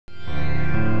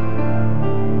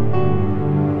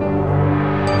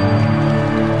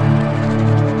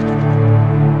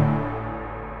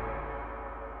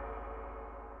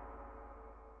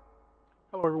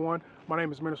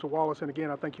name is Minister Wallace, and again,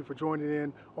 I thank you for joining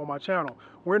in on my channel.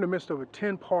 We're in the midst of a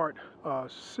 10-part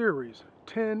series,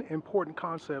 10 important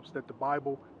concepts that the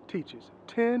Bible teaches.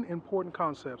 10 important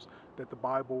concepts that the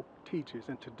Bible teaches.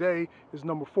 And today is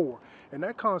number 4. And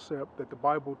that concept that the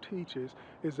Bible teaches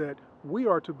is that we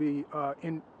are to be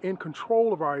in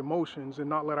control of our emotions and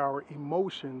not let our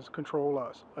emotions control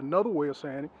us. Another way of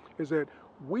saying it is that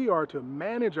we are to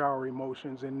manage our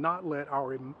emotions and not let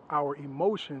our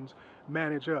emotions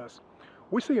manage us.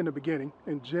 We see in the beginning,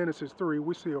 in Genesis 3,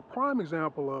 we see a prime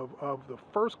example of the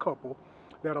first couple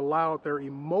that allowed their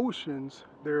emotions,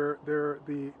 the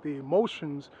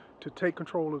emotions to take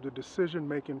control of the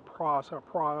decision-making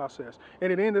process.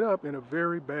 And it ended up in a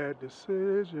very bad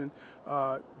decision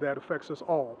that affects us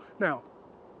all. Now,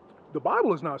 the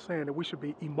Bible is not saying that we should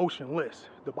be emotionless.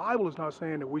 The Bible is not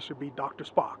saying that we should be Dr.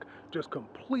 Spock, just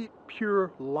complete,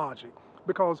 pure logic,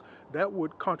 because that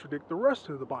would contradict the rest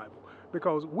of the Bible.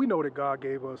 Because we know that God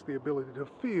gave us the ability to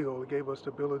feel, He gave us the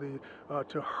ability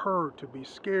to hurt, to be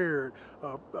scared,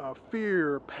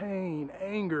 fear, pain,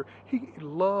 anger,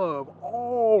 love,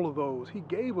 all of those. He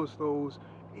gave us those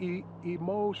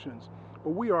emotions,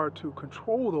 but we are to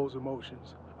control those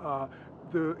emotions.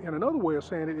 And another way of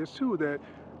saying it is too that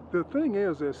the thing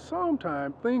is that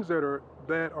sometimes things that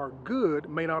are good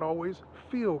may not always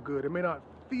feel good. It may not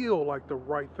feel like the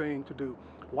right thing to do.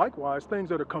 Likewise, things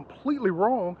that are completely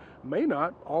wrong may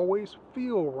not always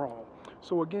feel wrong.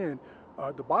 So again,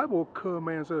 the Bible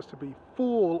commands us to be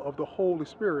full of the Holy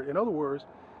Spirit. In other words,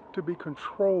 to be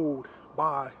controlled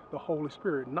by the Holy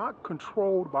Spirit, not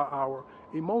controlled by our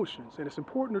emotions. And it's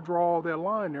important to draw that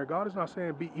line there. God is not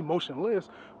saying be emotionless,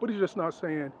 but He's just not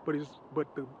saying, but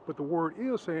the word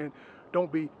is saying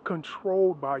don't be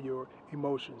controlled by your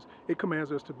emotions. It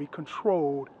commands us to be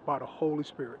controlled by the Holy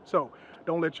Spirit. So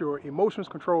don't let your emotions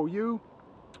control you,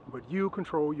 but you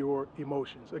control your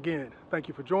emotions. Again, thank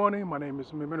you for joining. My name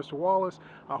is Minister Wallace.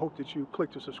 I hope that you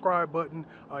click the subscribe button.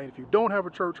 And if you don't have a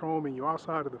church home and you're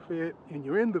outside of and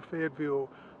you're in the Fayetteville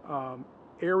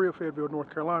area, Fayetteville,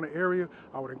 North Carolina area,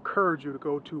 I would encourage you to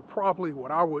go to probably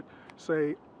what I would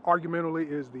say argumentatively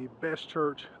is the best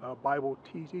church, Bible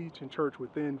teaching church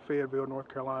within Fayetteville, North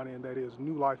Carolina, and that is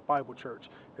New Life Bible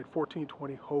Church at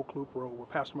 1420 Hoke Loop Road, where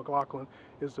Pastor McLaughlin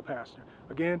is the pastor.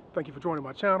 Again, thank you for joining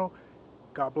my channel.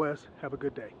 God bless. Have a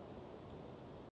good day.